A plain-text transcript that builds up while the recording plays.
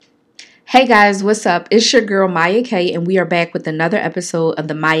Hey guys, what's up? It's your girl Maya K, and we are back with another episode of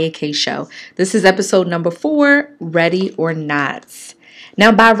the Maya K Show. This is episode number 4, Ready or Not.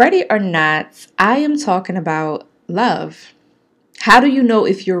 Now, by ready or not, I am talking about love. How do you know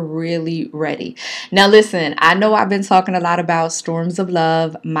if you're really ready? Now, listen, I know I've been talking a lot about Storms of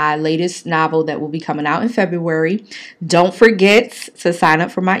Love, my latest novel that will be coming out in February. Don't forget to sign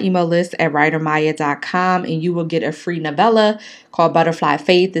up for my email list at writermaya.com and you will get a free novella called Butterfly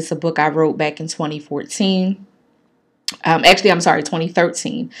Faith. It's a book I wrote back in 2014.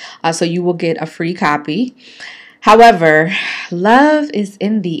 2013. So you will get a free copy. However, love is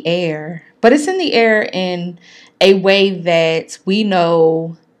in the air, but it's in the air in a way that we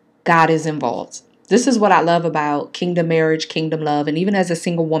know God is involved. This is what I love about kingdom marriage, kingdom love, and even as a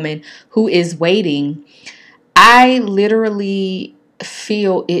single woman who is waiting, I literally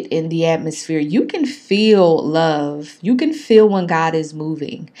feel it in the atmosphere. You can feel love. You can feel when God is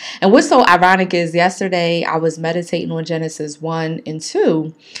moving. And what's so ironic is yesterday I was meditating on Genesis 1 and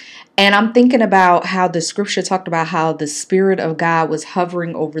 2. And I'm thinking about how the scripture talked about how the Spirit of God was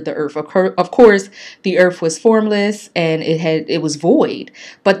hovering over the earth. Of course, the earth was formless and it was void.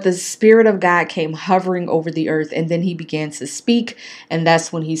 But the Spirit of God came hovering over the earth, and then he began to speak. And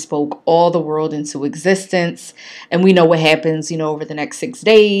that's when he spoke all the world into existence. And we know what happens, over the next 6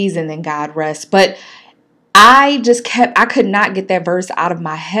 days, and then God rests. But I could not get that verse out of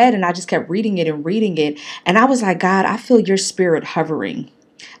my head, and I just kept reading it. And I was like, God, I feel your spirit hovering.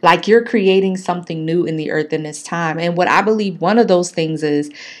 Like you're creating something new in the earth in this time. And what I believe one of those things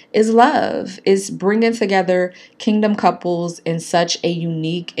is love, is bringing together kingdom couples in such a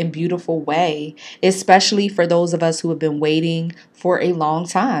unique and beautiful way, especially for those of us who have been waiting for a long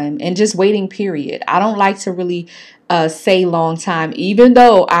time and just waiting, period. I don't like to really say long time, even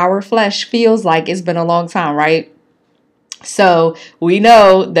though our flesh feels like it's been a long time, right? So we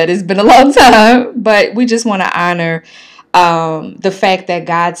know that it's been a long time, but we just want to honor the fact that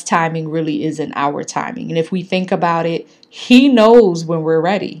God's timing really isn't our timing. And if we think about it, he knows when we're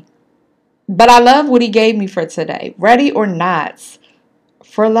ready. But I love what he gave me for today. Ready or not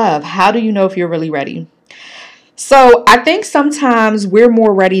for love. How do you know if you're really ready? So I think sometimes we're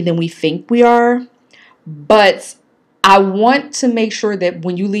more ready than we think we are. But I want to make sure that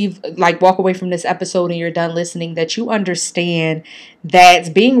when you walk away from this episode and you're done listening, that you understand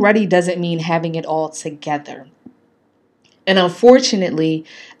that being ready doesn't mean having it all together. And unfortunately,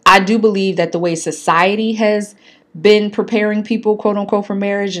 I do believe that the way society has been preparing people, quote unquote, for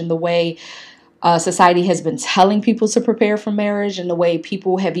marriage, and the way society has been telling people to prepare for marriage, and the way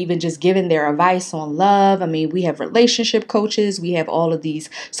people have even just given their advice on love. I mean, we have relationship coaches. We have all of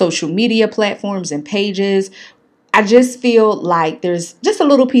these social media platforms and pages. I just feel like there's just a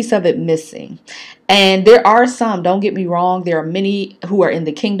little piece of it missing. And there are some, don't get me wrong, there are many who are in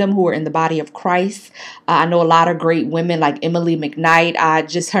the kingdom, who are in the body of Christ. I know a lot of great women like Emily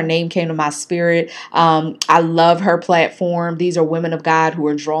McKnight. Her name came to my spirit. I love her platform. These are women of God who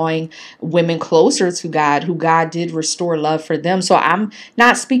are drawing women closer to God, who God did restore love for them. So I'm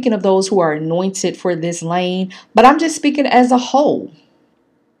not speaking of those who are anointed for this lane, but I'm just speaking as a whole.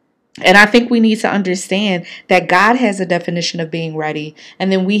 And I think we need to understand that God has a definition of being ready, and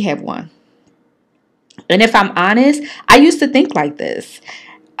then we have one. And if I'm honest, I used to think like this.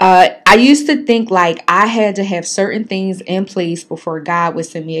 I used to think like I had to have certain things in place before God would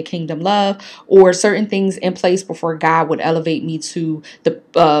send me a kingdom love, or certain things in place before God would elevate me to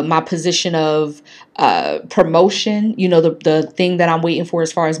my position of promotion. The thing that I'm waiting for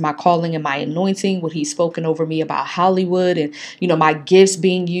as far as my calling and my anointing, what he's spoken over me about Hollywood, and my gifts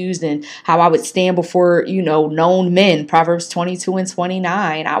being used, and how I would stand before known men. Proverbs 22 and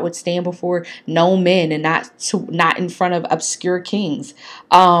 29. I would stand before known men and not in front of obscure kings.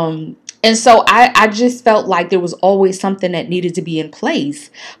 And so I just felt like there was always something that needed to be in place.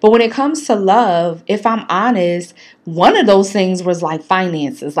 But when it comes to love, if I'm honest, one of those things was like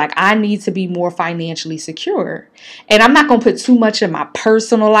finances. Like I need to be more financially secure. And I'm not going to put too much of my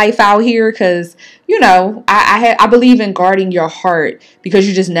personal life out here because, I believe in guarding your heart, because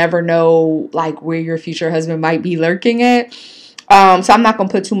you just never know like where your future husband might be lurking at. So I'm not going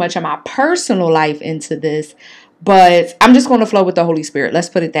to put too much of my personal life into this. But I'm just going to flow with the Holy Spirit. Let's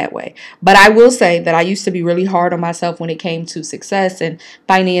put it that way. But I will say that I used to be really hard on myself when it came to success and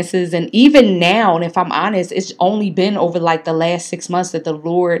finances. And even now, and if I'm honest, it's only been over like the last 6 months that the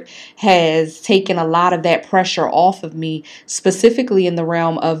Lord has taken a lot of that pressure off of me, specifically in the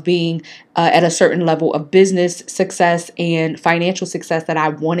realm of being at a certain level of business success and financial success that I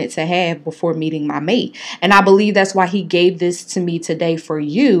wanted to have before meeting my mate. And I believe that's why he gave this to me today for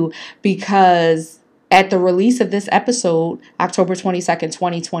you, because at the release of this episode, October 22nd,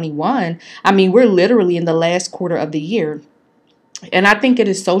 2021, I mean, we're literally in the last quarter of the year. And I think it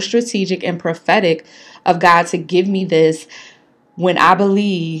is so strategic and prophetic of God to give me this when I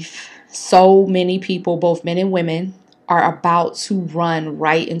believe so many people, both men and women, are about to run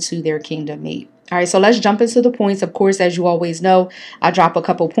right into their kingdom mate. All right, so let's jump into the points. Of course, as you always know, I drop a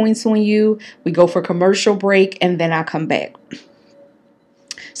couple points on you. We go for commercial break and then I come back.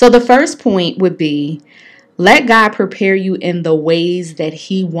 So the first point would be, let God prepare you in the ways that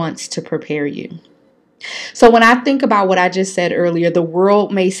he wants to prepare you. So when I think about what I just said earlier, the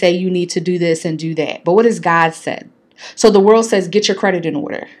world may say you need to do this and do that. But what has God said? So the world says, get your credit in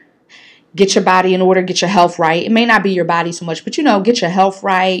order. Get your body in order, get your health right. It may not be your body so much, but get your health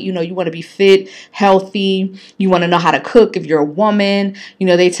right. You want to be fit, healthy. You want to know how to cook if you're a woman.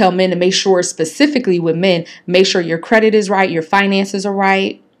 They tell men to make sure, specifically with men, make sure your credit is right, your finances are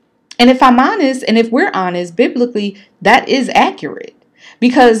right. And if I'm honest, and if we're honest, biblically, that is accurate.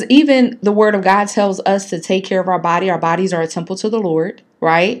 Because even the word of God tells us to take care of our body. Our bodies are a temple to the Lord,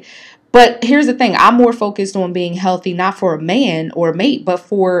 right? But here's the thing. I'm more focused on being healthy, not for a man or a mate, but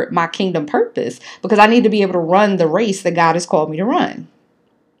for my kingdom purpose. Because I need to be able to run the race that God has called me to run.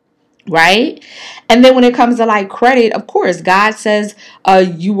 Right? And then when it comes to like credit, of course, God says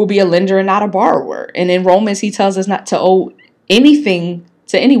you will be a lender and not a borrower. And in Romans, he tells us not to owe anything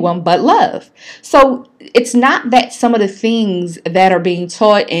to anyone but love. So it's not that some of the things that are being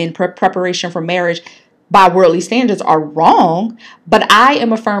taught in preparation for marriage by worldly standards are wrong, but I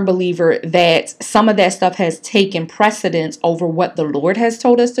am a firm believer that some of that stuff has taken precedence over what the Lord has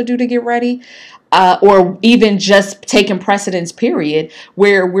told us to do to get ready, or even just taken precedence, period,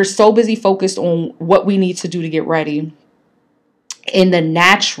 where we're so busy focused on what we need to do to get ready in the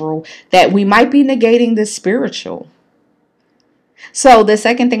natural that we might be negating the spiritual. So the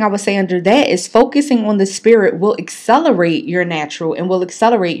second thing I would say under that is focusing on the spirit will accelerate your natural and will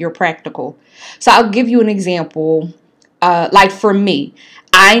accelerate your practical. So I'll give you an example. Like for me,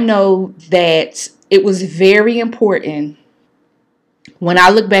 I know that it was very important when I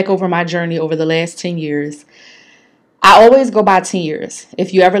look back over my journey over the last 10 years. I always go by 10 years.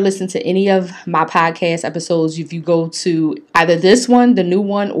 If you ever listen to any of my podcast episodes, if you go to either this one, the new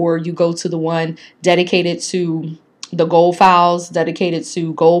one, or you go to the one dedicated to the Goal Files, dedicated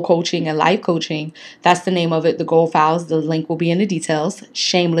to goal coaching and life coaching. That's the name of it, the Goal Files. The link will be in the details.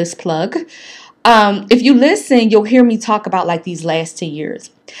 Shameless plug. If you listen, you'll hear me talk about like these last 10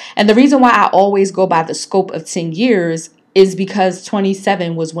 years. And the reason why I always go by the scope of 10 years is because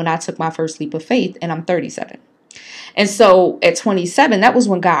 27 was when I took my first leap of faith, and I'm 37. And so at 27, that was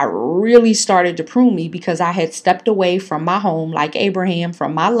when God really started to prune me, because I had stepped away from my home, like Abraham,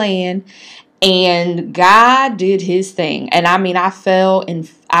 from my land. And God did his thing. And I mean, I fell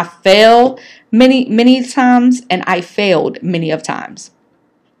many, many times, and I failed many of times.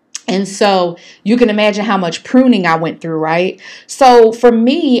 And so you can imagine how much pruning I went through, right? So for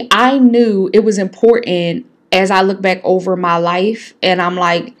me, I knew it was important as I look back over my life, and I'm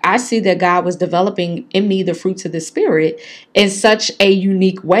like, I see that God was developing in me the fruits of the Spirit in such a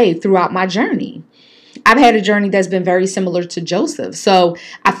unique way throughout my journey. I've had a journey that's been very similar to Joseph. So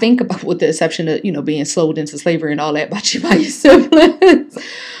I think about, with the exception of, being sold into slavery and all that by your siblings.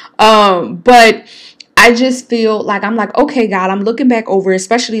 But I just feel like, I'm like, okay, God, I'm looking back over,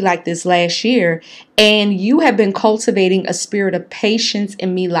 especially like this last year, and you have been cultivating a spirit of patience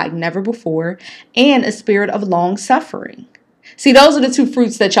in me like never before, and a spirit of long suffering. See, those are the two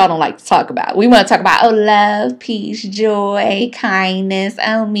fruits that y'all don't like to talk about. We want to talk about, love, peace, joy, kindness,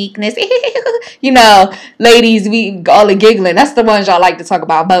 meekness. Ladies, we all are giggling. That's the ones y'all like to talk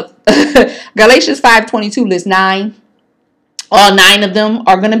about. But Galatians 5:22 lists 9. All 9 of them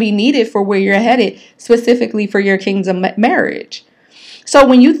are going to be needed for where you're headed, specifically for your kingdom marriage. So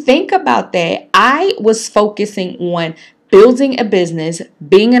when you think about that, I was focusing on building a business,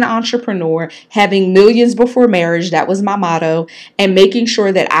 being an entrepreneur, having millions before marriage. That was my motto, and making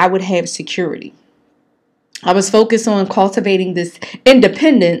sure that I would have security. I was focused on cultivating this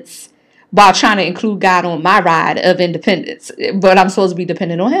independence while trying to include God on my ride of independence, but I'm supposed to be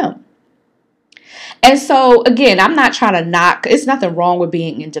dependent on him. And so, again, I'm not trying to knock. It's nothing wrong with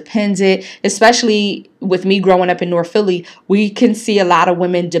being independent, especially with me growing up in North Philly. We can see a lot of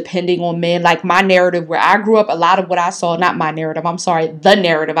women depending on men. Like my narrative where I grew up, a lot of what I saw, not my narrative, I'm sorry, the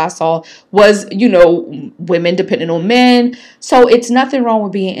narrative I saw was, women depending on men. So it's nothing wrong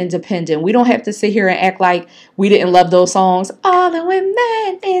with being independent. We don't have to sit here and act like we didn't love those songs. All the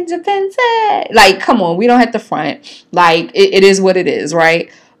women independent. Like, come on, we don't have to front. Like, it is what it is,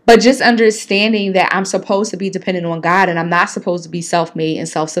 right? But just understanding that I'm supposed to be dependent on God, and I'm not supposed to be self-made and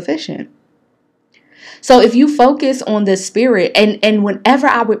self-sufficient. So if you focus on the spirit, and whenever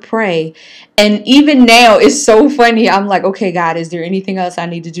I would pray, and even now it's so funny, I'm like, okay, God, is there anything else I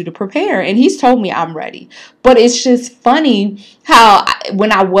need to do to prepare? And he's told me I'm ready. But it's just funny how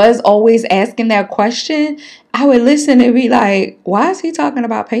when I was always asking that question, I would listen and be like, why is he talking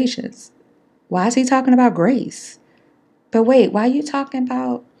about patience? Why is he talking about grace? But wait, why are you talking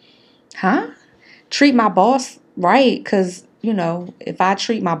about, huh? Treat my boss right, because if I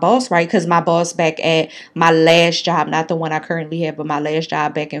treat my boss right, because my boss back at my last job, not the one I currently have, but my last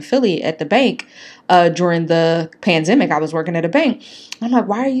job back in Philly at the bank, during the pandemic, I was working at a bank. I'm like,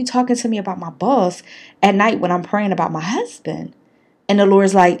 why are you talking to me about my boss at night when I'm praying about my husband? And the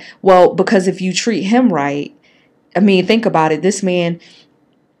Lord's like, well, because if you treat him right, I mean, think about it. This man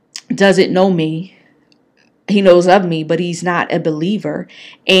doesn't know me. He knows of me, but he's not a believer.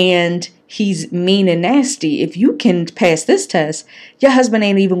 And he's mean and nasty. If you can pass this test, your husband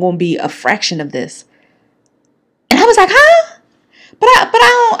ain't even going to be a fraction of this. And I was like, huh? But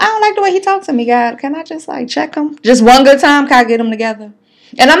I don't like the way he talks to me, God. Can I just check him? Just one good time? Can I get him together?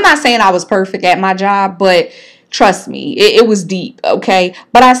 And I'm not saying I was perfect at my job, but trust me, it was deep, okay?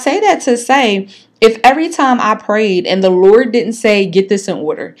 But I say that to say, if every time I prayed and the Lord didn't say, get this in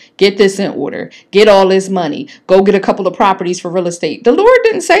order, get this in order, get all this money, go get a couple of properties for real estate, the Lord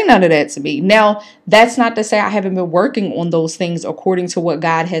didn't say none of that to me. Now, that's not to say I haven't been working on those things according to what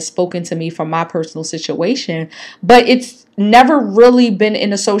God has spoken to me from my personal situation, but it's never really been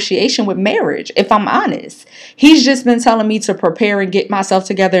in association with marriage, if I'm honest. He's just been telling me to prepare and get myself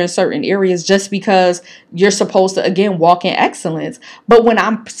together in certain areas just because you're supposed to, again, walk in excellence. But when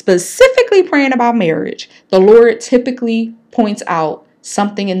I'm specifically praying about marriage, the Lord typically points out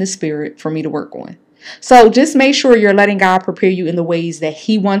something in the spirit for me to work on. So just make sure you're letting God prepare you in the ways that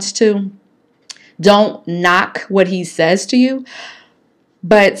he wants to. Don't knock what he says to you,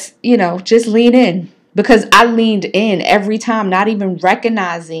 but, just lean in. Because I leaned in every time, not even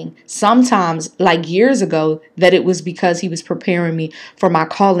recognizing sometimes, like years ago, that it was because he was preparing me for my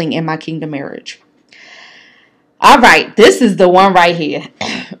calling and my kingdom marriage. All right, this is the one right here.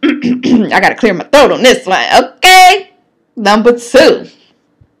 I got to clear my throat on this one. Okay. Number 2.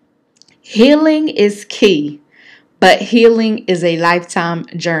 Healing is key, but healing is a lifetime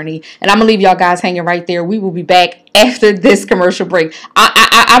journey. And I'm going to leave y'all guys hanging right there. We will be back after this commercial break.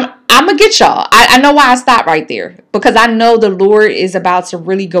 I'm going to get y'all. I know why I stopped right there, because I know the Lord is about to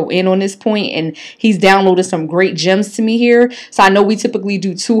really go in on this point, and he's downloaded some great gems to me here. So I know we typically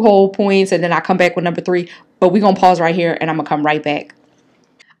do 2 whole points and then I come back with number 3, but we're going to pause right here and I'm going to come right back.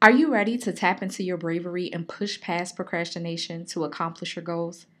 Are you ready to tap into your bravery and push past procrastination to accomplish your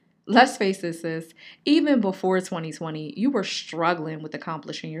goals? Let's face this, sis. Even before 2020, you were struggling with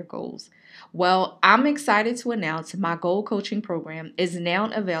accomplishing your goals. Well, I'm excited to announce my goal coaching program is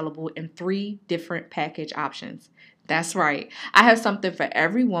now available in 3 different package options. That's right. I have something for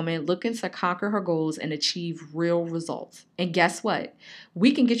every woman looking to conquer her goals and achieve real results. And guess what?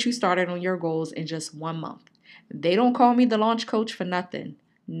 We can get you started on your goals in just 1 month. They don't call me the launch coach for nothing.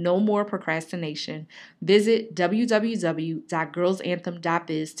 No more procrastination. Visit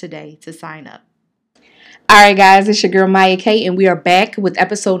www.girlsanthem.biz today to sign up. All right, guys, it's your girl Maya K, and we are back with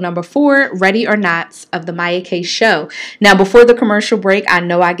episode number 4, Ready or Not, of the Maya K Show. Now, before the commercial break, I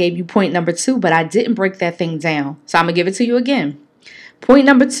know I gave you point number 2, but I didn't break that thing down. So I'm going to give it to you again. Point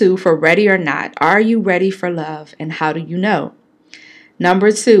number 2 for Ready or Not. Are you ready for love, and how do you know?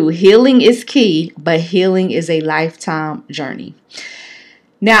 Number 2, healing is key, but healing is a lifetime journey.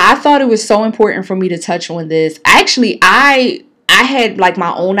 Now, I thought it was so important for me to touch on this. Actually, I had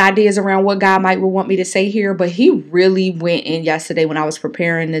my own ideas around what God might want me to say here, but he really went in yesterday when I was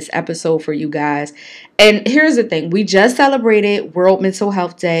preparing this episode for you guys. And here's the thing. We just celebrated World Mental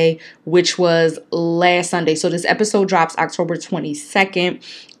Health Day, which was last Sunday. So this episode drops October 22nd.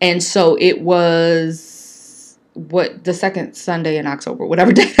 And so it was the second Sunday in October,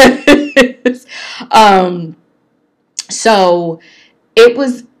 whatever day that is. So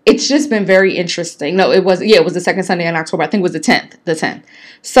it's just been very interesting. No, it was the second Sunday in October. I think it was the 10th.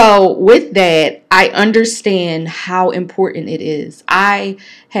 So with that, I understand how important it is. I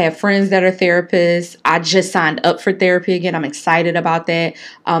have friends that are therapists. I just signed up for therapy again. I'm excited about that.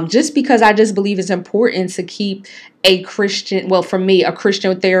 Just because I just believe it's important to keep a Christian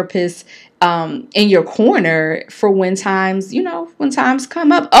therapist in your corner for when times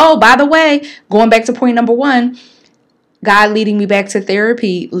come up. Oh, by the way, going back to point number 1, God leading me back to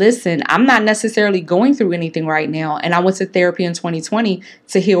therapy. Listen, I'm not necessarily going through anything right now. And I went to therapy in 2020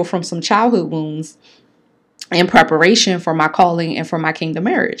 to heal from some childhood wounds in preparation for my calling and for my kingdom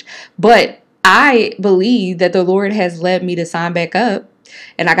marriage. But I believe that the Lord has led me to sign back up.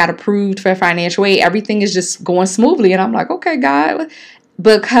 and I got approved for financial aid. Everything is just going smoothly. And I'm like, okay, God,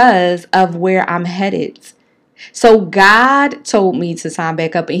 because of where I'm headed. So God told me to sign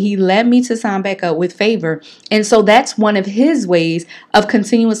back up, and he led me to sign back up with favor. And so that's one of his ways of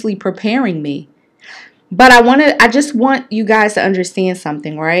continuously preparing me. But I just want you guys to understand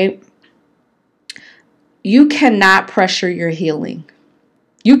something, right? You cannot pressure your healing.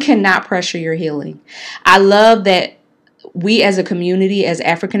 You cannot pressure your healing. I love that we as a community, as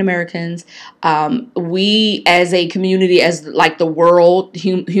African Americans, we as a community, as like the world,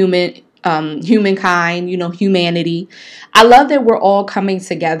 humankind, humanity. I love that we're all coming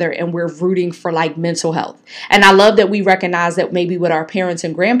together and we're rooting for like mental health. And I love that we recognize that maybe what our parents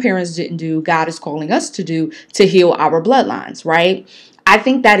and grandparents didn't do, God is calling us to do to heal our bloodlines, right? I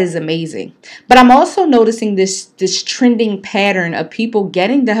think that is amazing. But I'm also noticing this trending pattern of people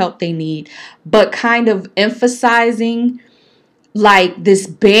getting the help they need, but kind of emphasizing like this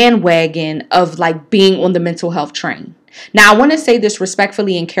bandwagon of like being on the mental health train. Now, I want to say this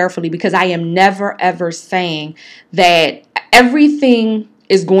respectfully and carefully, because I am never, ever saying that everything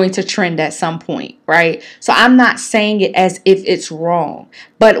is going to trend at some point, right? So I'm not saying it as if it's wrong.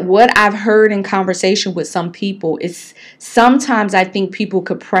 But what I've heard in conversation with some people is sometimes I think people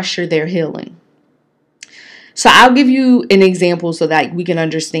could pressure their healing. So I'll give you an example so that we can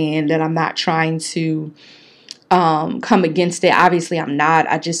understand that I'm not trying to come against it. Obviously, I'm not.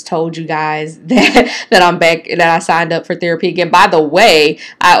 I just told you guys that I'm back, that I signed up for therapy again. By the way,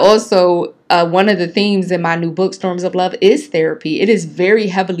 I also one of the themes in my new book, Storms of Love, is therapy. It is very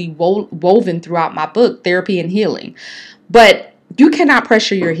heavily woven throughout my book, therapy and healing. But you cannot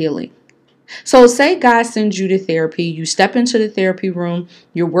pressure your healing. So say God sends you to therapy, you step into the therapy room,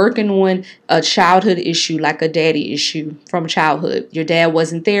 you're working on a childhood issue, like a daddy issue from childhood. Your dad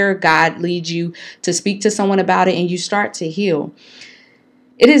wasn't there. God leads you to speak to someone about it and you start to heal.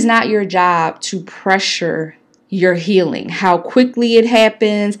 It is not your job to pressure your healing, how quickly it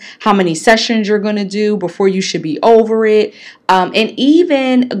happens, how many sessions you're going to do before you should be over it. And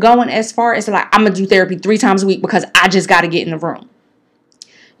even going as far as like, I'm going to do therapy 3 times a week because I just got to get in the room.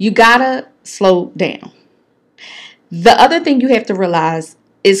 You gotta slow down. The other thing you have to realize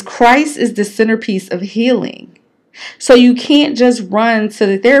is Christ is the centerpiece of healing. So you can't just run to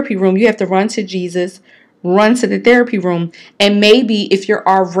the therapy room. You have to run to Jesus, run to the therapy room. And maybe if you're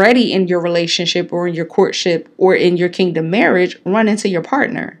already in your relationship or in your courtship or in your kingdom marriage, run into your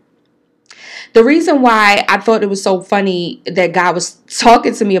partner. The reason why I thought it was so funny that God was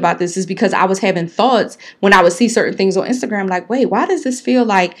talking to me about this is because I was having thoughts when I would see certain things on Instagram, like, wait, why does this feel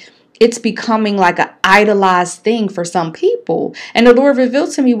like it's becoming like an idolized thing for some people? And the Lord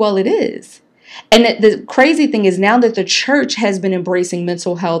revealed to me, well, it is. And the crazy thing is now that the church has been embracing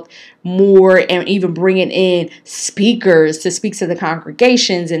mental health more and even bringing in speakers to speak to the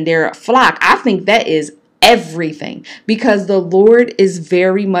congregations and their flock, I think that is everything, because the Lord is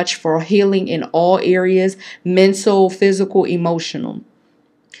very much for healing in all areas, mental, physical, emotional.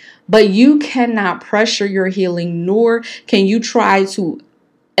 But you cannot pressure your healing, nor can you try to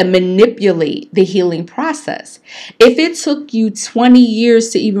manipulate the healing process. If it took you 20 years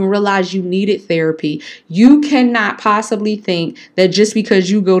to even realize you needed therapy, you cannot possibly think that just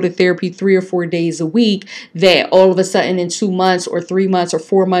because you go to therapy 3 or 4 days a week, that all of a sudden in 2 months or 3 months or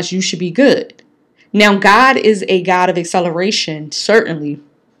 4 months, you should be good. Now, God is a God of acceleration, certainly,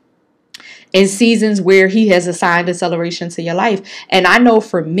 in seasons where he has assigned acceleration to your life. And I know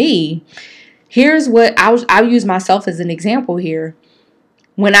for me, here's what I'll use myself as an example here.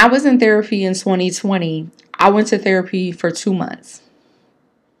 When I was in therapy in 2020, I went to therapy for 2 months.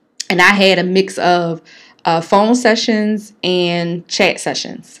 And I had a mix of phone sessions and chat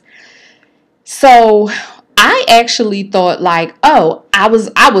sessions. So I actually thought like, oh, I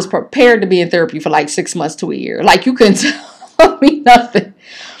was prepared to be in therapy for like 6 months to a year. Like you couldn't tell me nothing.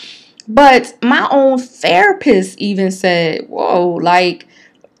 But my own therapist even said, whoa, like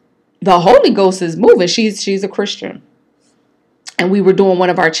the Holy Ghost is moving. She's a Christian. And we were doing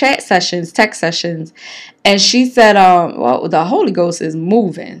one of our chat sessions, text sessions. And she said, well, the Holy Ghost is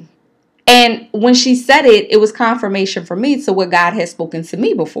moving. And when she said it, it was confirmation for me to what God has spoken to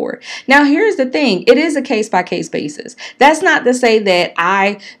me before. Now, here's the thing. It is a case-by-case basis. That's not to say that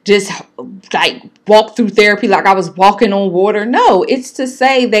I just like walked through therapy like I was walking on water. No, it's to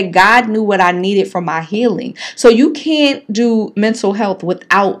say that God knew what I needed for my healing. So you can't do mental health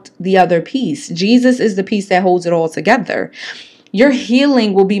without the other piece. Jesus is the piece that holds it all together. Your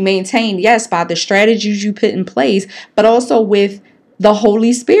healing will be maintained, yes, by the strategies you put in place, but also with the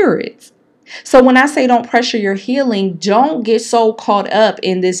Holy Spirit. So when I say don't pressure your healing, don't get so caught up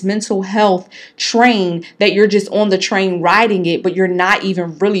in this mental health train that you're just on the train riding it, but you're not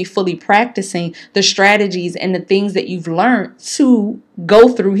even really fully practicing the strategies and the things that you've learned to go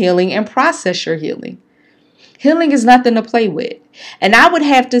through healing and process your healing. Healing is nothing to play with. And I would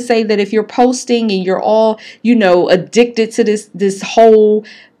have to say that if you're posting and you're all, addicted to this whole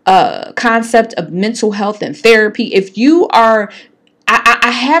concept of mental health and therapy, if you are,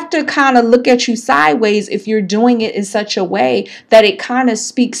 I have to kind of look at you sideways if you're doing it in such a way that it kind of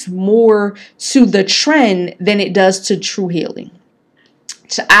speaks more to the trend than it does to true healing.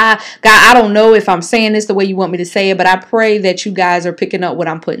 I don't know if I'm saying this the way you want me to say it, but I pray that you guys are picking up what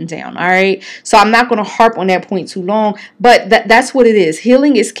I'm putting down. All right. So I'm not going to harp on that point too long, but that's what it is.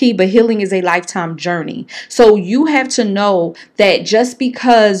 Healing is key, but healing is a lifetime journey. So you have to know that just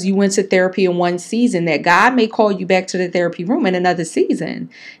because you went to therapy in one season, that God may call you back to the therapy room in another season.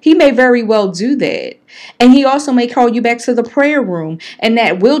 He may very well do that. And he also may call you back to the prayer room and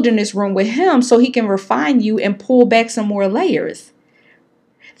that wilderness room with him so he can refine you and pull back some more layers.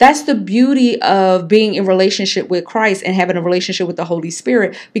 That's the beauty of being in relationship with Christ and having a relationship with the Holy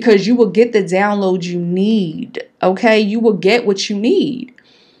Spirit, because you will get the download you need. Okay, you will get what you need.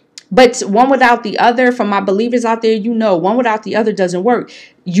 But one without the other, for my believers out there, one without the other doesn't work.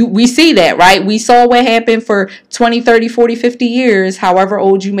 We see that, right? We saw what happened for 20, 30, 40, 50 years, however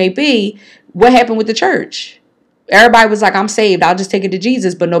old you may be. What happened with the church? Everybody was like, I'm saved, I'll just take it to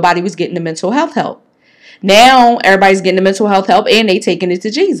Jesus, but nobody was getting the mental health help. Now everybody's getting the mental health help and they taking it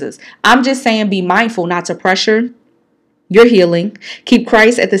to Jesus. I'm just saying, be mindful not to pressure your healing. Keep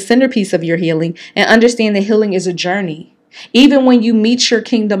Christ at the centerpiece of your healing and understand that healing is a journey. Even when you meet your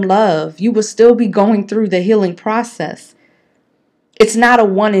kingdom love, you will still be going through the healing process. It's not a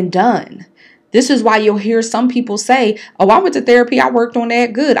one and done. This is why you'll hear some people say, oh, I went to therapy, I worked on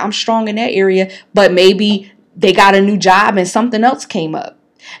that, good, I'm strong in that area, but maybe they got a new job and something else came up.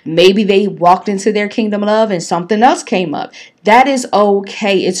 Maybe they walked into their kingdom love and something else came up. That is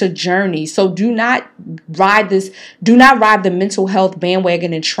okay. It's a journey. So do not ride the mental health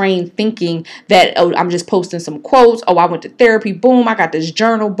bandwagon and train thinking that, oh, I'm just posting some quotes. Oh, I went to therapy. Boom. I got this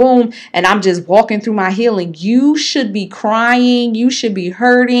journal. Boom. And I'm just walking through my healing. You should be crying. You should be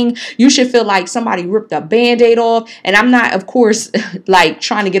hurting. You should feel like somebody ripped a Band-Aid off. And I'm not, of course, like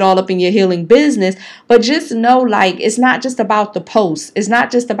trying to get all up in your healing business, but just know, like, it's not just about the post. It's not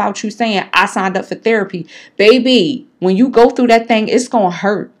just about you saying, I signed up for therapy. Baby, when you go through that thing, it's going to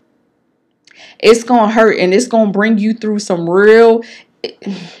hurt. It's going to hurt, and it's going to bring you through some real,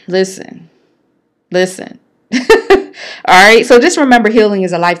 listen. All right. So just remember, healing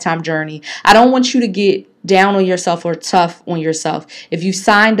is a lifetime journey. I don't want you to get down on yourself or tough on yourself. If you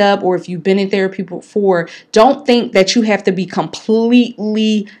signed up or if you've been in therapy before, don't think that you have to be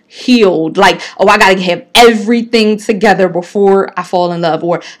completely healed. Like, oh, I got to have everything together before I fall in love,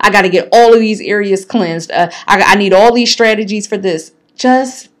 or I got to get all of these areas cleansed. I need all these strategies for this.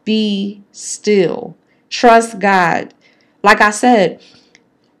 Just be still. Trust God. Like I said,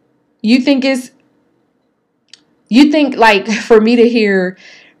 you think like for me to hear,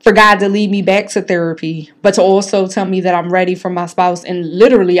 for God to lead me back to therapy, but to also tell me that I'm ready for my spouse. And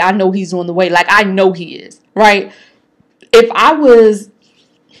literally, I know he's on the way. Like, I know he is, right? If I was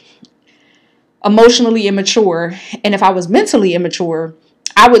emotionally immature and if I was mentally immature,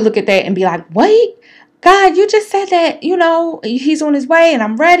 I would look at that and be like, wait, God, you just said that, he's on his way and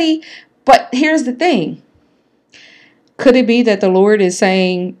I'm ready. But here's the thing. Could it be that the Lord is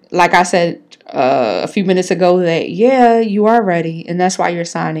saying, like I said a few minutes ago, that, yeah, you are ready, and that's why you're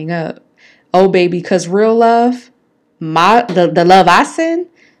signing up? Oh, baby, because real love, the love I send,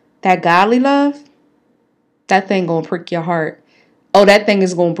 that godly love, that thing gonna prick your heart. Oh, that thing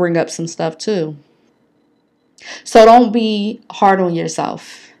is gonna bring up some stuff too. So don't be hard on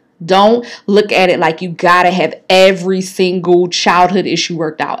yourself. Don't look at it like you gotta have every single childhood issue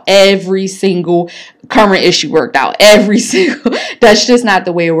worked out, every single current issue worked out, that's just not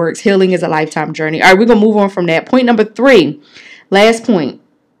the way it works. Healing is a lifetime journey. All right, we're gonna move on from that. Point number 3, last point.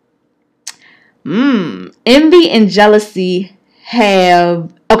 Envy and jealousy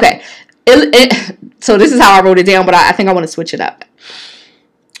have, okay. So this is how I wrote it down, but I think I want to switch it up.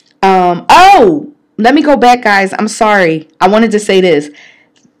 Let me go back, guys. I'm sorry. I wanted to say this.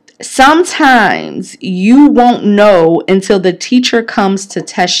 Sometimes you won't know until the teacher comes to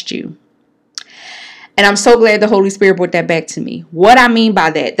test you. And I'm so glad the Holy Spirit brought that back to me. What I mean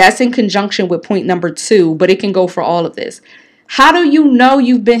by that, that's in conjunction with point number 2, but it can go for all of this. How do you know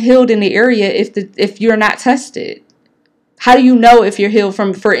you've been healed in the area if you're not tested? How do you know if you're healed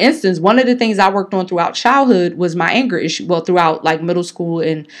from, for instance, one of the things I worked on throughout childhood was my anger issue. Well, throughout like middle school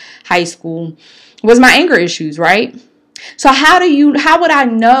and high school was my anger issues, right? So how would I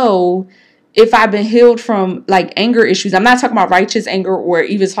know if I've been healed from like anger issues? I'm not talking about righteous anger or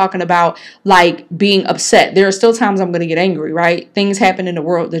even talking about like being upset. There are still times I'm going to get angry, right? Things happen in the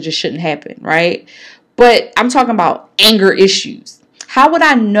world that just shouldn't happen, right? But I'm talking about anger issues. How would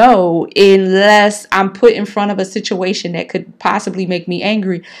I know unless I'm put in front of a situation that could possibly make me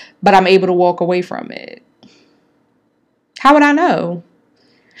angry, but I'm able to walk away from it? How would I know?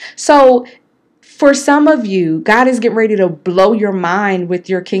 So for some of you, God is getting ready to blow your mind with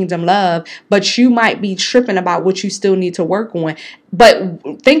your kingdom love, but you might be tripping about what you still need to work on.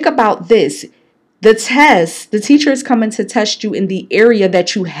 But think about this. The teacher is coming to test you in the area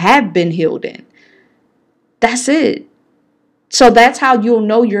that you have been healed in. That's it. So that's how you'll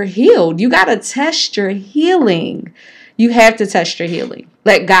know you're healed. You got to test your healing. You have to test your healing.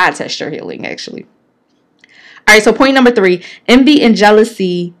 Let God test your healing, actually. All right, so point number 3, envy and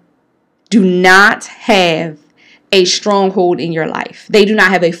jealousy do not have a stronghold in your life. They do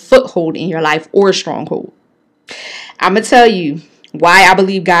not have a foothold in your life or a stronghold. I'm going to tell you why I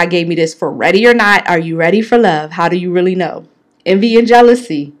believe God gave me this for ready or not. Are you ready for love? How do you really know? Envy and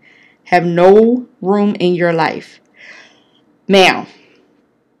jealousy have no room in your life. Now,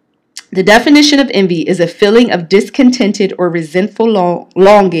 the definition of envy is a feeling of discontented or resentful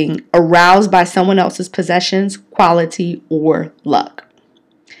longing aroused by someone else's possessions, quality, or luck.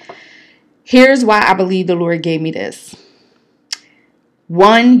 Here's why I believe the Lord gave me this.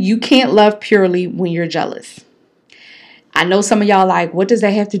 1, you can't love purely when you're jealous. I know some of y'all like, what does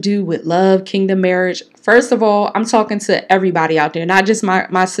that have to do with love, kingdom, marriage? First of all, I'm talking to everybody out there, not just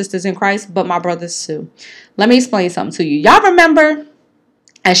my sisters in Christ, but my brothers too. Let me explain something to you. Y'all remember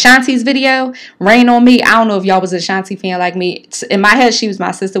Ashanti's video, Rain on Me? I don't know if y'all was a Ashanti fan like me. In my head, she was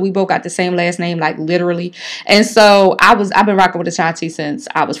my sister. We both got the same last name, like literally. And so I've been rocking with Ashanti since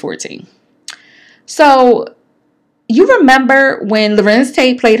I was 14. So you remember when Lorenz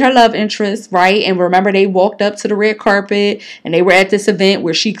Tate played her love interest, right? And remember they walked up to the red carpet and they were at this event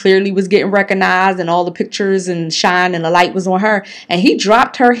where she clearly was getting recognized and all the pictures and shine and the light was on her. And he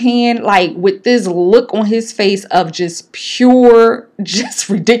dropped her hand like with this look on his face of just pure, just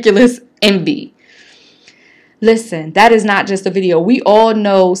ridiculous envy. Listen, that is not just a video. We all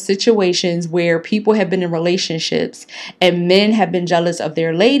know situations where people have been in relationships and men have been jealous of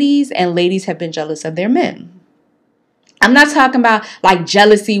their ladies and ladies have been jealous of their men. I'm not talking about like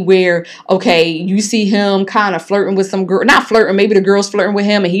jealousy where, okay, you see him kind of flirting with some girl, not flirting, maybe the girl's flirting with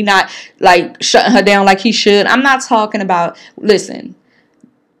him and he not like shutting her down like he should. I'm not talking about, listen,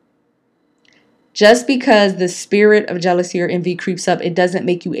 just because the spirit of jealousy or envy creeps up, it doesn't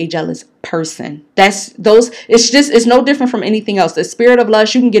make you a jealous person. It's no different from anything else. The spirit of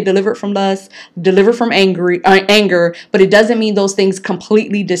lust, you can get delivered from lust, delivered from anger, but it doesn't mean those things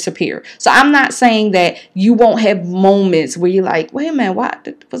completely disappear. So I'm not saying that you won't have moments where you're like, wait a minute,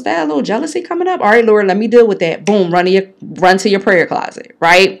 what was that a little jealousy coming up? All right, Lord, let me deal with that. Boom, run to your prayer closet,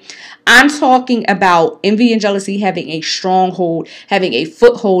 right? I'm talking about envy and jealousy having a stronghold, having a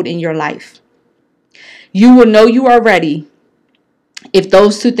foothold in your life. You will know you are ready if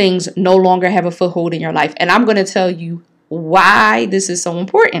those two things no longer have a foothold in your life. And I'm going to tell you why this is so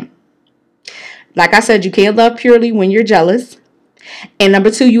important. Like I said, you can't love purely when you're jealous. And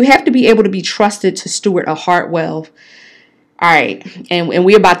number 2, you have to be able to be trusted to steward a heart well. All right. And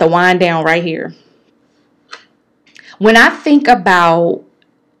we're about to wind down right here. When I think the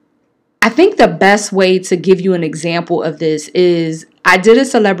best way to give you an example of this is I did a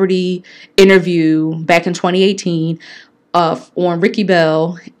celebrity interview back in 2018 on Ricky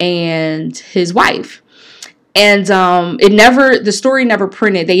Bell and his wife. And the story never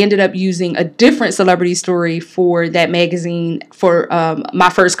printed. They ended up using a different celebrity story for that magazine for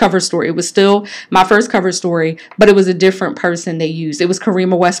my first cover story. It was still my first cover story, but it was a different person they used. It was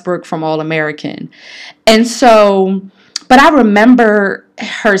Karima Westbrook from All American. And so, but I remember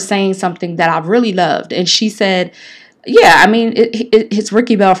her saying something that I really loved. And she said, yeah, I mean, it's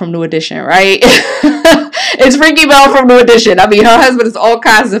Ricky Bell from New Edition, right? It's Ricky Bell from New Edition. I mean, her husband is all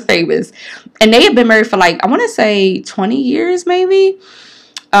kinds of famous. And they have been married for like, I want to say 20 years maybe.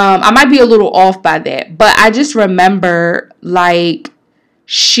 I might be a little off by that. But I just remember like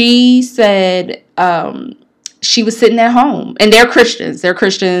she said she was sitting at home. And they're Christians.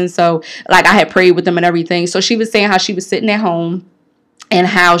 So like I had prayed with them and everything. So she was saying how she was sitting at home and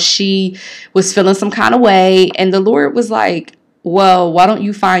how she was feeling some kind of way. And the Lord was like, well, why don't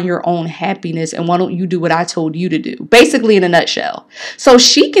you find your own happiness and why don't you do what I told you to do? Basically, in a nutshell. So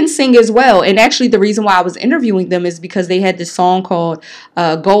she can sing as well. And actually, the reason why I was interviewing them is because they had this song called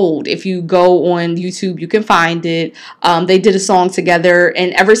Gold. If you go on YouTube, you can find it. They did a song together.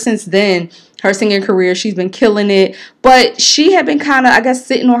 And ever since then, her singing career, she's been killing it. But she had been kind of, I guess,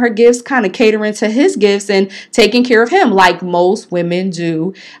 sitting on her gifts, kind of catering to his gifts and taking care of him like most women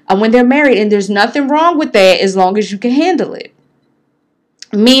do when they're married. And there's nothing wrong with that as long as you can handle it.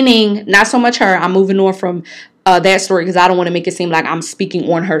 Meaning, not so much her. I'm moving on from that story because I don't want to make it seem like I'm speaking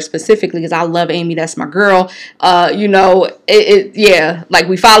on her specifically because I love Amy. That's my girl. Yeah, like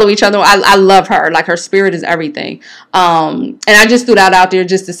we follow each other. I love her. Like her spirit is everything. And I just threw that out there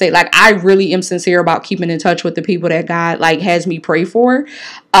just to say, like, I really am sincere about keeping in touch with the people that God like has me pray for.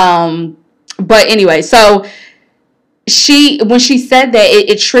 But anyway, so when she said that,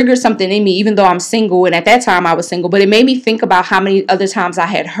 it triggered something in me, even though I'm single, and at that time I was single, but it made me think about how many other times I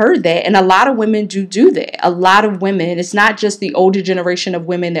had heard that. And a lot of women do that. A lot of women, it's not just the older generation of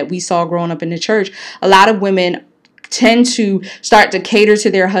women that we saw growing up in the church. A lot of women tend to start to cater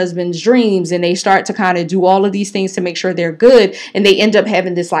to their husband's dreams, and they start to kind of do all of these things to make sure they're good, and they end up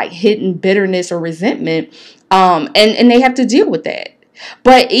having this like hidden bitterness or resentment, and they have to deal with that.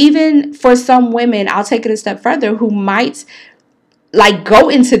 But even for some women, I'll take it a step further, who might like go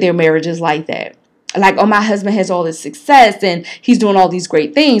into their marriages like that. Like, oh, my husband has all this success and he's doing all these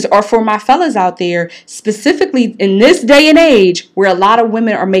great things. Or for my fellas out there, specifically in this day and age where a lot of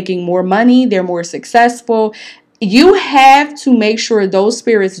women are making more money, they're more successful. You have to make sure those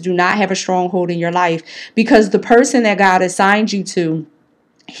spirits do not have a stronghold in your life, because the person that God assigned you to,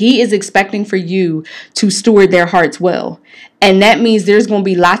 He is expecting for you to steward their hearts well. And that means there's going to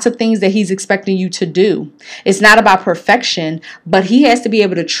be lots of things that He's expecting you to do. It's not about perfection, but He has to be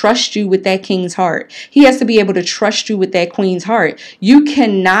able to trust you with that king's heart. He has to be able to trust you with that queen's heart. You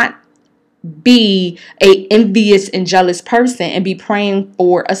cannot be a envious and jealous person and be praying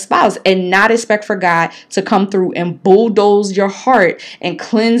for a spouse and not expect for God to come through and bulldoze your heart and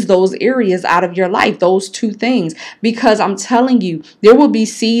cleanse those areas out of your life, those two things. Because I'm telling you, there will be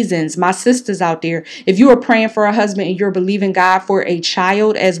seasons, my sisters out there, if you are praying for a husband and you're believing God for a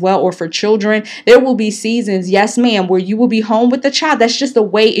child as well, or for children, there will be seasons, yes ma'am, where you will be home with the child. That's just the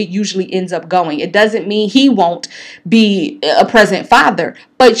way it usually ends up going. It doesn't mean he won't be a present father,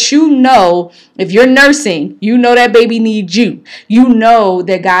 but you know, if you're nursing, you know that baby needs you. You know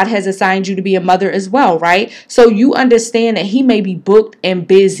that God has assigned you to be a mother as well, right? So you understand that He may be booked and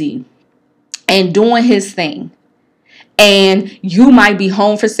busy and doing His thing. And you might be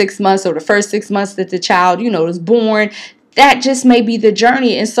home for 6 months, or the first 6 months that the child, is born. That just may be the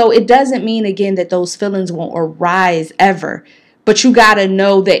journey. And so it doesn't mean, again, that those feelings won't arise ever. But you got to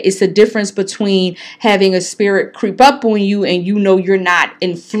know that it's a difference between having a spirit creep up on you and you're not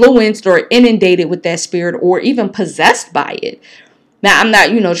influenced or inundated with that spirit or even possessed by it. Now, I'm not,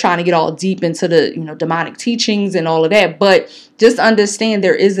 trying to get all deep into the, demonic teachings and all of that, but just understand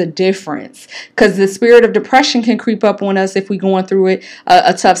there is a difference, because the spirit of depression can creep up on us if we're going through it,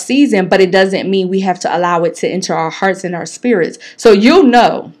 a tough season, but it doesn't mean we have to allow it to enter our hearts and our spirits. So you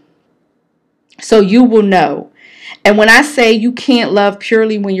will know. And when I say you can't love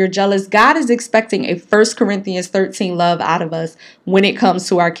purely when you're jealous, God is expecting a 1 Corinthians 13 love out of us when it comes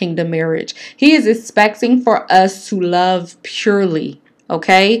to our kingdom marriage. He is expecting for us to love purely.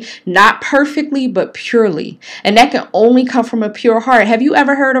 Okay, not perfectly, but purely. And that can only come from a pure heart. Have you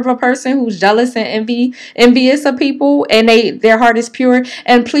ever heard of a person who's jealous and envious of people and their heart is pure?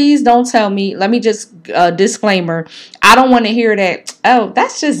 And please don't tell me, let me just disclaimer, I don't want to hear that, oh,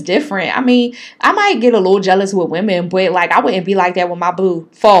 that's just different. I mean, I might get a little jealous with women, but like I wouldn't be like that with my boo.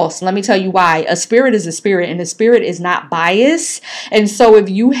 False. Let me tell you why. A spirit is a spirit, and the spirit is not biased. And so if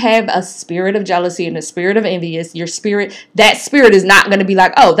you have a spirit of jealousy and a spirit of envious, that spirit is not going to be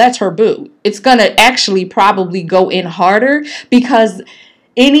like, oh, that's her boo. It's going to actually probably go in harder, because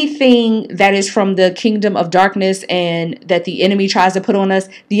anything that is from the kingdom of darkness and that the enemy tries to put on us,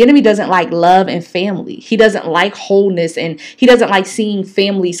 the enemy doesn't like love and family. He doesn't like wholeness, and he doesn't like seeing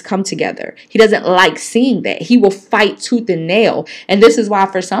families come together. He doesn't like seeing that. He will fight tooth and nail. And this is why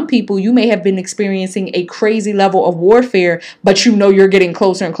for some people, you may have been experiencing a crazy level of warfare, but you're getting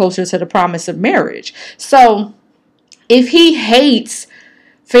closer and closer to the promise of marriage. So if he hates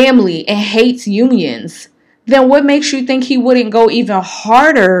family and hates unions, then what makes you think he wouldn't go even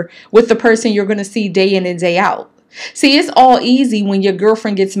harder with the person you're going to see day in and day out? See, it's all easy when your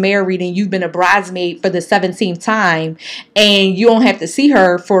girlfriend gets married and you've been a bridesmaid for the 17th time and you don't have to see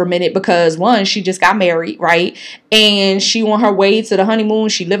her for a minute because, one, she just got married, right? And she on her way to the honeymoon.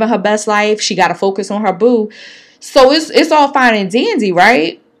 She living her best life. She got to focus on her boo. So it's all fine and dandy,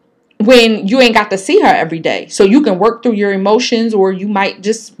 right? When you ain't got to see her every day. So you can work through your emotions, or you might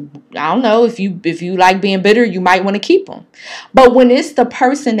just, I don't know, if you like being bitter, you might want to keep them. But when it's the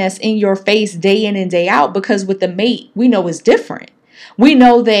person that's in your face day in and day out, because with the mate, we know it's different. We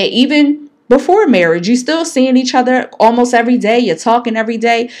know that even before marriage, you still seeing each other almost every day. You're talking every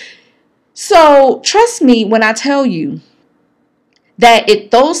day. So trust me when I tell you that if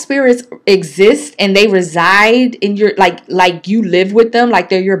those spirits exist and they reside in your, like you live with them, like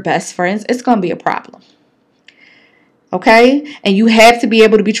they're your best friends, it's going to be a problem. Okay? And you have to be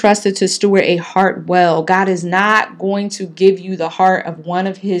able to be trusted to steward a heart well. God is not going to give you the heart of one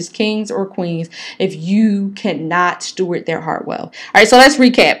of his kings or queens if you cannot steward their heart well. All right, so let's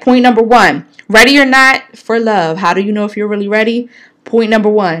recap. Point number 1, ready or not for love. How do you know if you're really ready? Point number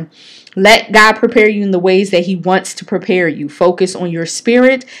 1, let God prepare you in the ways that he wants to prepare you. Focus on your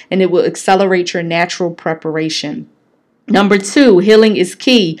spirit, and it will accelerate your natural preparation. Number 2, healing is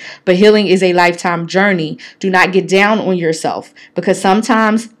key, but healing is a lifetime journey. Do not get down on yourself, because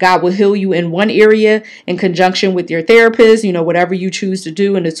sometimes God will heal you in one area in conjunction with your therapist, whatever you choose to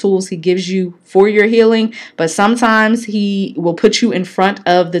do and the tools he gives you for your healing. But sometimes he will put you in front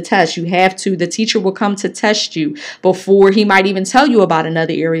of the test. The teacher will come to test you before he might even tell you about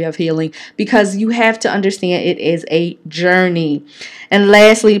another area of healing, because you have to understand it is a journey. And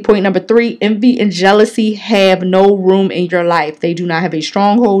lastly, point number 3, envy and jealousy have no room in your life. They do not have a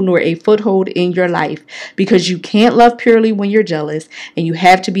stronghold nor a foothold in your life, because you can't love purely when you're jealous, and you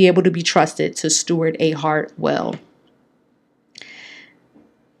have to be able to be trusted to steward a heart well.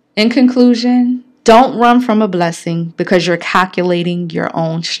 In conclusion, don't run from a blessing because you're calculating your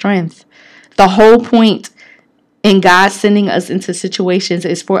own strength. The whole point in God sending us into situations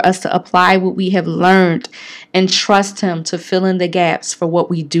is for us to apply what we have learned and trust him to fill in the gaps for what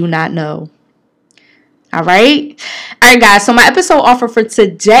we do not know. All right, guys. So my episode offer for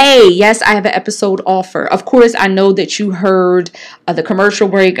today. Yes, I have an episode offer. Of course, I know that you heard the commercial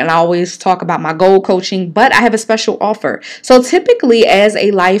break, and I always talk about my goal coaching, but I have a special offer. So typically, as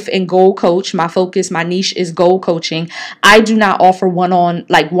a life and goal coach, my niche is goal coaching. I do not offer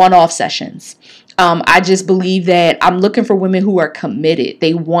one-off sessions. I just believe that I'm looking for women who are committed.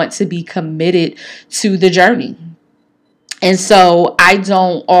 They want to be committed to the journey. And so I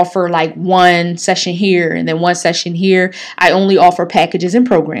don't offer like one session here and then one session here. I only offer packages and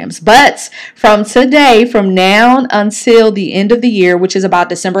programs. But from now until the end of the year, which is about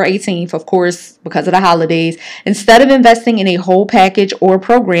December 18th, of course, because of the holidays, instead of investing in a whole package or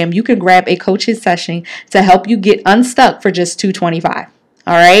program, you can grab a coaching session to help you get unstuck for just $225.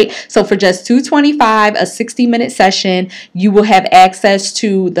 All right. So for just $225, a 60-minute session, you will have access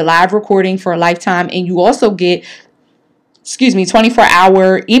to the live recording for a lifetime. And you also get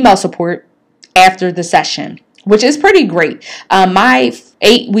 24-hour email support after the session, which is pretty great. My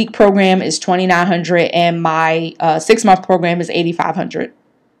 8-week program is $2,900 and my 6-month program is $8,500.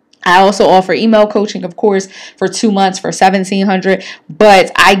 I also offer email coaching, of course, for 2 months for $1,700.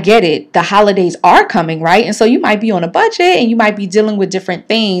 But I get it. The holidays are coming, right? And so you might be on a budget and you might be dealing with different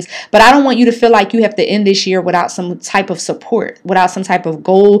things. But I don't want you to feel like you have to end this year without some type of support, without some type of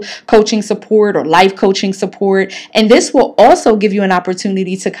goal coaching support or life coaching support. And this will also give you an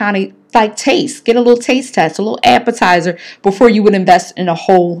opportunity to kind of get a little taste test, a little appetizer before you would invest in a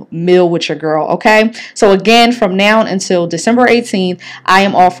whole meal with your girl. Okay. So again, from now until December 18th, I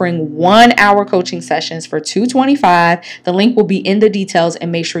am offering 1-hour coaching sessions for $225. The link will be in the details,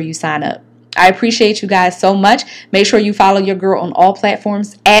 and make sure you sign up. I appreciate you guys so much. Make sure you follow your girl on all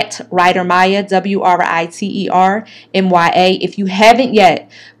platforms at Writer Maya, WriterMya. If you haven't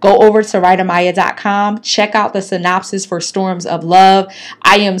yet, go over to writermya.com. Check out the synopsis for Storms of Love.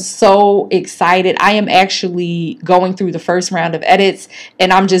 I am so excited. I am actually going through the first round of edits,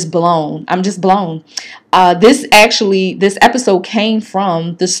 and I'm just blown. This episode came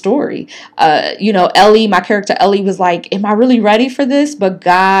from the story. Ellie, my character Ellie, was like, am I really ready for this? But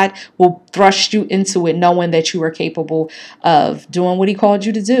God will thrust you into it knowing that you are capable of doing what he called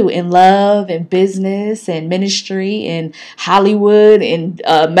you to do in love and business and ministry and Hollywood and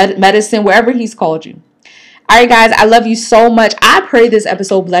medicine, wherever he's called you. All right, guys, I love you so much. I pray this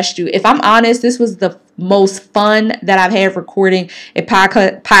episode blessed you. If I'm honest, this was the most fun that I've had recording a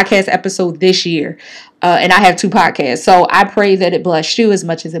podcast episode this year. And I have 2 podcasts. So I pray that it blessed you as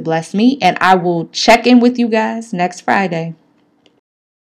much as it blessed me. And I will check in with you guys next Friday.